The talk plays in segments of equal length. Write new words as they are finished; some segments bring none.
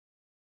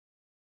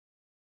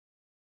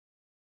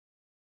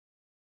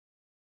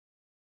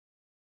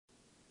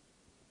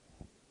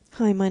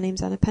Hi, my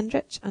name's Anna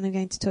Pendrich, and I'm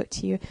going to talk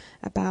to you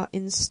about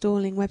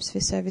installing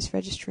WebSphere Service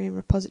Registry and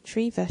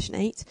Repository version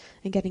 8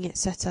 and getting it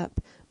set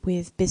up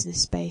with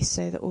Business Space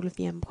so that all of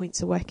the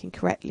endpoints are working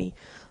correctly.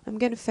 I'm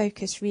going to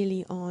focus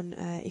really on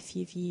if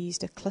you've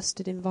used a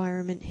clustered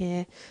environment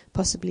here,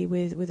 possibly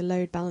with a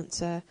load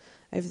balancer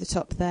over the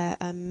top there,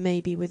 and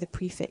maybe with a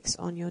prefix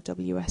on your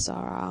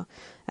WSRR,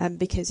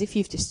 because if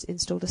you've just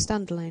installed a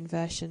standalone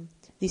version,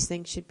 these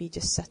things should be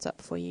just set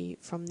up for you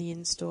from the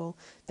install.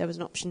 There was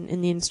an option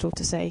in the install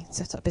to say,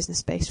 set up Business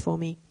Space for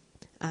me,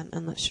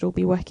 and that should all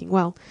be working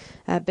well.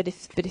 But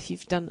if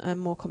you've done a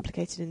more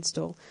complicated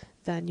install,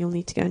 then you'll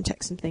need to go and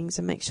check some things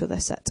and make sure they're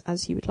set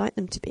as you would like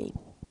them to be.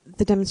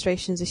 The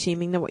demonstration is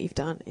assuming that what you've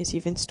done is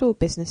you've installed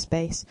Business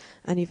Space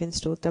and you've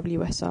installed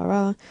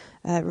WSRR,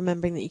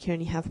 remembering that you can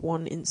only have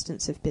one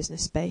instance of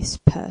Business Space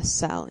per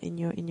cell in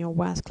your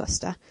WAS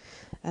cluster.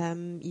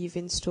 You've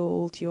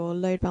installed your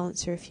load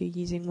balancer if you're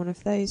using one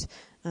of those,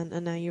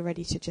 and now you're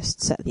ready to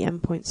just set the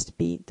endpoints to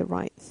be the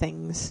right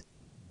things.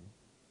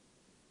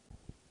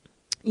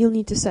 You'll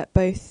need to set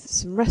both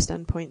some REST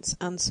endpoints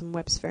and some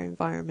WebSphere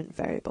Environment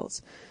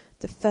variables.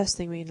 The first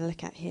thing we're going to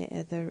look at here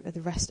are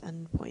the REST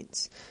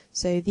endpoints.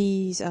 So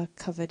these are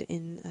covered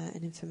in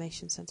an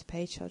information center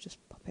page, so I'll just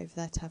pop over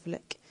there to have a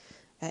look.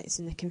 It's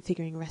in the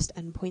Configuring REST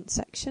Endpoint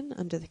section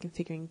under the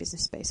Configuring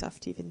Business Space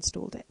after you've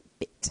installed it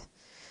bit.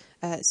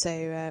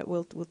 So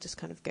we'll just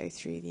kind of go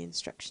through the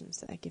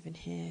instructions that are given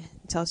here.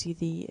 It tells you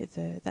the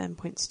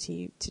endpoints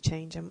to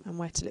change and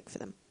where to look for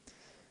them.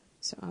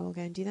 So I will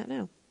go and do that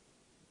now.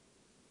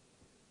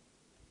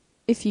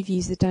 If you've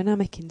used the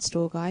dynamic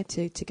install guide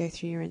to go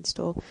through your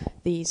install,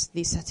 these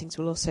settings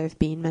will also have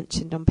been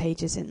mentioned on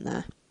pages in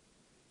there.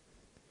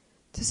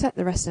 To set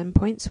the REST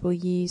endpoints, we'll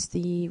use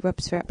the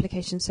WebSphere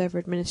Application Server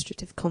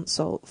Administrative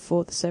Console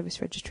for the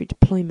Service Registry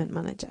Deployment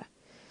Manager.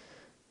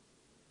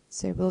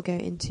 So we'll go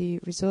into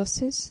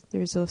Resources, the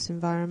Resource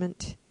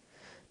Environment,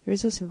 the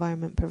Resource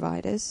Environment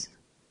Providers,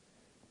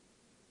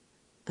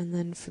 and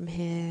then from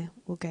here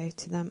we'll go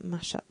to the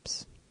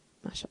Mashups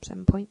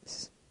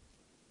endpoints.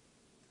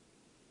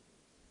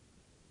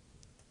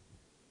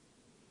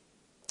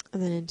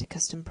 And then into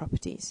Custom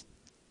Properties.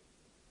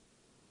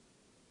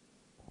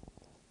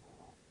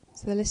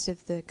 So the list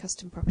of the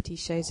custom properties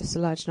shows us a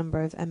large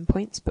number of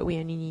endpoints, but we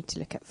only need to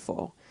look at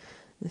 4.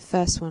 The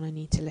first one I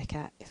need to look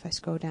at, if I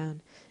scroll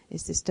down,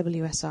 is this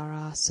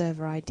WSRR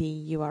Server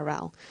ID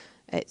URL.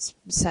 It's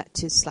set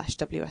to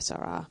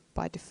 /WSRR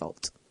by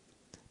default.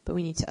 But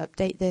we need to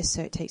update this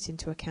so it takes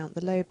into account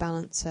the load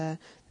balancer,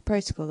 the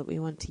protocol that we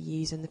want to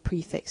use, and the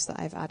prefix that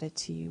I've added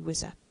to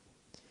WSR.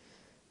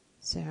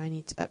 So I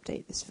need to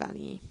update this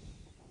value.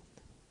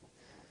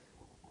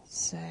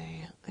 So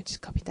I just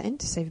copied that in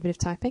to save a bit of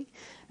typing.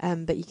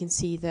 But you can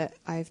see that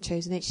I've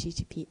chosen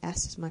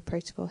HTTPS as my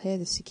protocol here,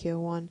 the secure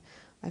one.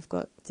 I've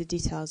got the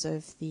details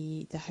of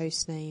the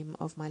host name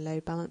of my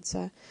load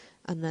balancer,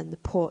 and then the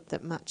port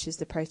that matches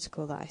the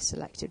protocol that I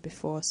selected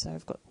before. So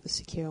I've got the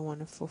secure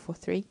one of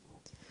 443.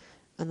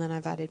 And then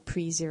I've added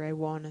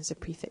pre-01 as a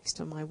prefix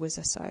to my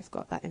WSR, so I've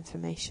got that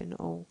information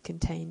all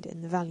contained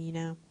in the value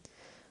now.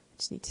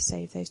 Just need to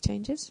save those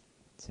changes.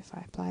 So if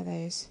I apply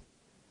those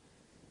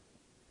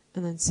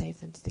and then save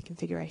them to the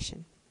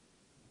configuration.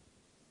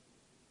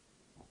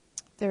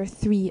 There are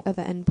 3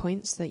 other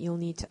endpoints that you'll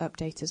need to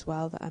update as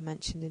well that are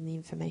mentioned in the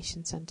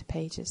information center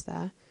pages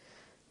there.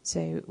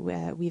 So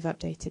we've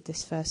updated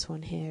this first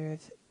one here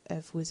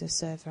of WSR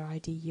Server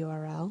ID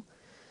URL.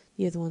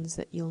 The other ones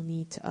that you'll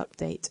need to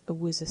update are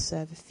WSR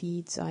Server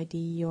Feeds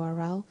ID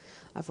URL.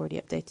 I've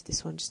already updated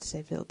this one just to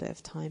save a little bit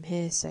of time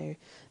here. So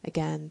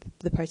again,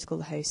 the protocol,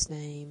 the host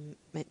name,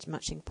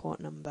 matching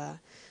port number,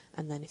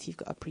 and then if you've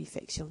got a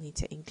prefix, you'll need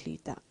to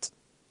include that.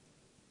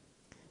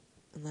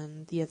 And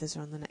then the others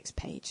are on the next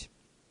page.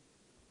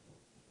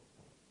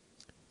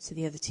 So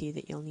the other 2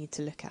 that you'll need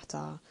to look at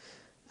are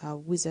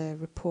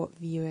WSR Report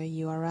Viewer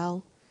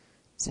URL,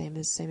 same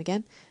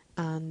again,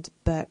 and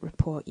BERT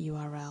Report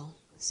URL.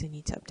 So you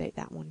need to update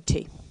that one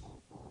too.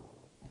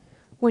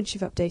 Once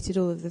you've updated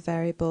all of the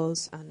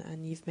variables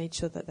and you've made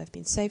sure that they've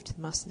been saved to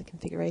the master of the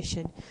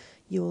configuration,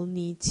 you'll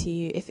need to,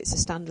 if it's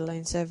a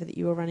standalone server that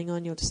you are running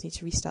on, you'll just need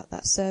to restart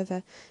that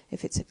server.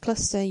 If it's a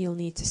cluster, you'll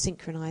need to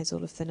synchronize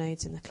all of the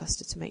nodes in the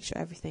cluster to make sure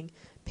everything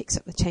picks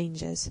up the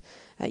changes.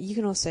 You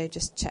can also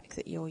just check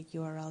that your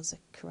URLs are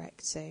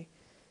correct. So in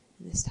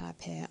this tab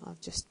here,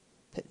 I've just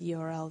put the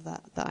URL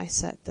that I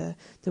set the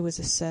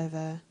WSR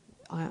server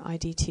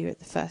ID to at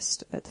the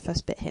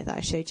first bit here that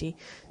I showed you.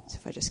 So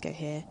if I just go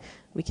here,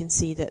 we can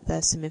see that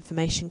there's some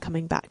information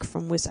coming back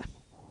from WSR.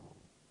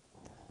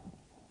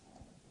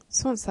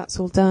 So once that's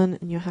all done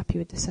and you're happy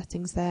with the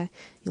settings there,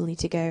 you'll need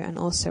to go and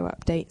also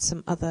update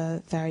some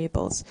other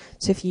variables.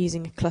 So if you're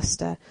using a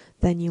cluster,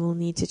 then you will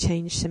need to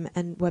change some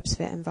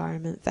WebSphere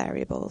Environment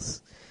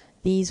variables.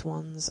 These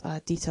ones are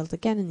detailed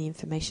again in the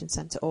information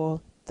center,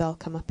 or they'll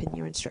come up in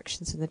your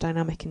instructions in the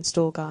dynamic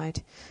install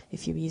guide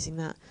if you're using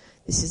that.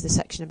 This is the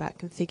section about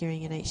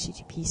configuring an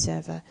HTTP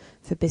server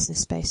for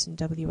Business Space and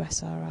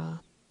WSRR.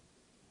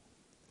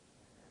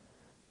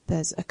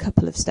 There's a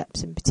couple of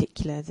steps in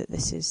particular that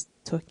this is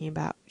talking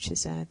about, which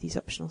is these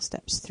optional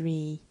steps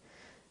 3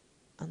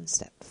 and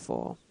step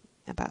 4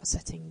 about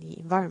setting the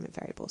environment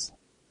variables.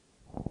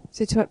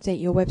 So to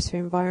update your WebSphere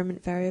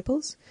environment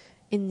variables,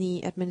 in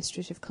the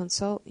administrative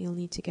console you'll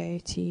need to go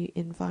to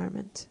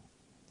Environment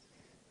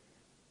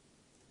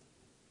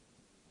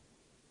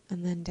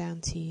and then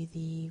down to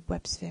the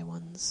WebSphere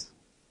ones.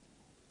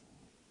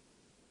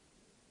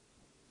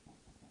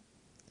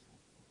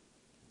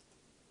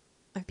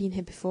 I've been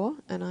here before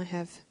and I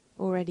have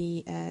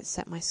already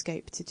set my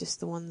scope to just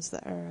the ones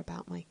that are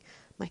about my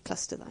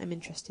cluster that I'm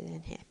interested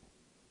in here.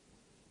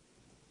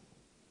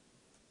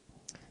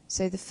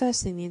 So the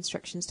first thing the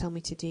instructions tell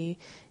me to do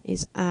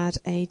is add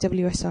a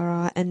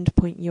WSRR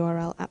endpoint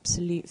URL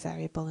absolute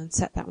variable and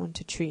set that one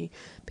to true,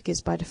 because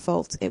by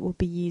default it will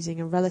be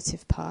using a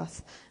relative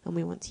path and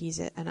we want to use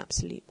it an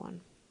absolute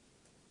one.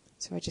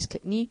 So I just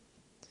click New,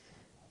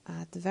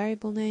 add the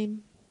variable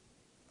name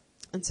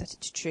and set it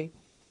to true.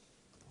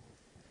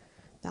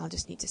 Now I'll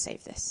just need to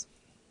save this.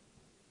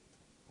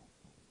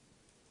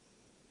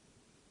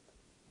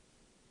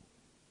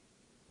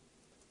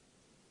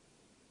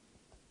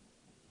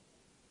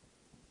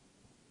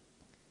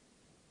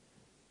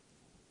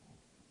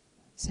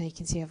 So you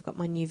can see I've got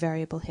my new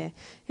variable here.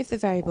 If the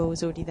variable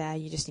was already there,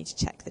 you just need to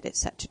check that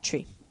it's set to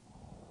true.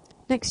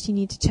 Next you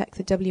need to check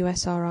the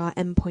WSRR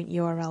endpoint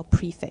URL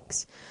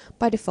prefix.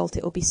 By default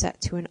it will be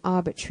set to an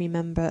arbitrary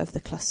member of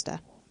the cluster.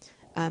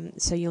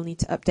 So you'll need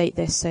to update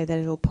this so that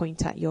it'll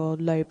point at your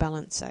load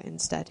balancer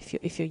instead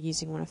if you're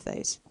using one of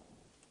those.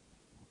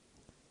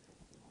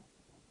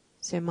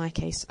 So in my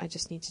case I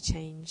just need to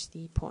change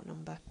the port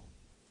number,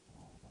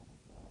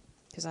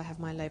 because I have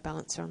my load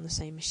balancer on the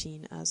same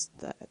machine as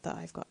that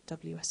I've got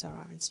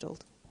WSRR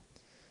installed.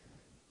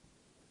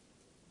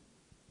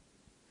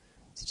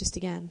 So just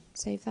again,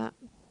 save that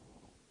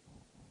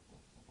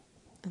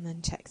and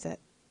then check that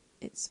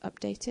it's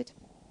updated.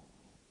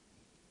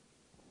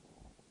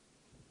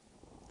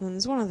 And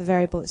there's one other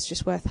variable that's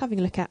just worth having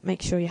a look at.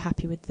 Make sure you're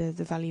happy with the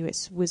value.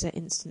 It's WSR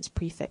instance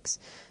prefix.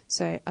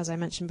 So as I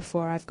mentioned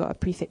before, I've got a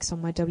prefix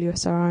on my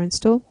WSRR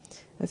install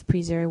of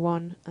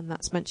pre01, and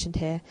that's mentioned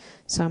here.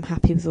 So I'm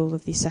happy with all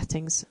of these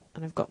settings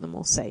and I've got them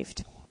all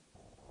saved.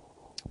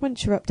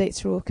 Once your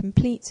updates are all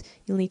complete,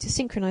 you'll need to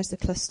synchronize the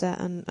cluster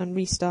and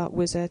restart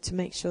WSR to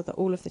make sure that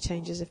all of the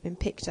changes have been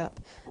picked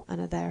up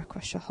and are there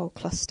across your whole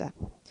cluster.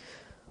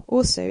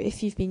 Also,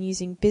 if you've been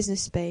using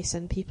Business Space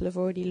and people have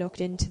already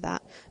logged into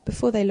that,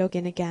 before they log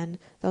in again,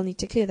 they'll need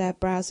to clear their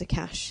browser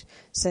cache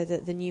so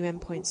that the new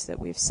endpoints that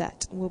we've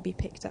set will be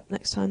picked up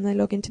next time they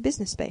log into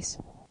Business Space.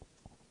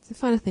 The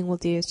final thing we'll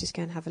do is just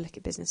go and have a look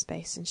at Business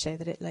Space and show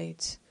that it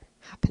loads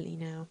happily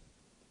now.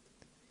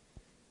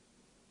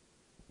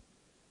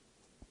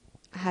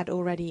 I had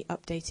already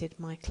updated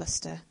my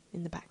cluster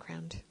in the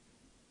background.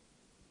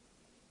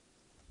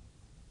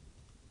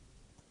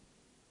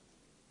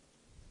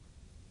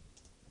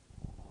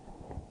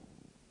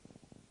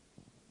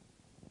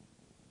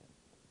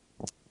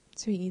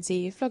 So you can see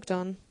you've logged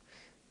on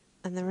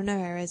and there are no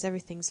errors,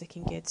 everything's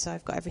looking good, so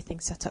I've got everything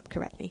set up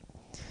correctly.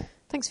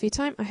 Thanks for your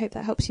time. I hope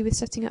that helps you with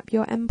setting up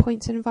your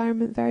endpoints and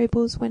environment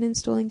variables when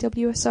installing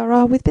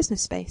WSRR with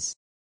Business Space.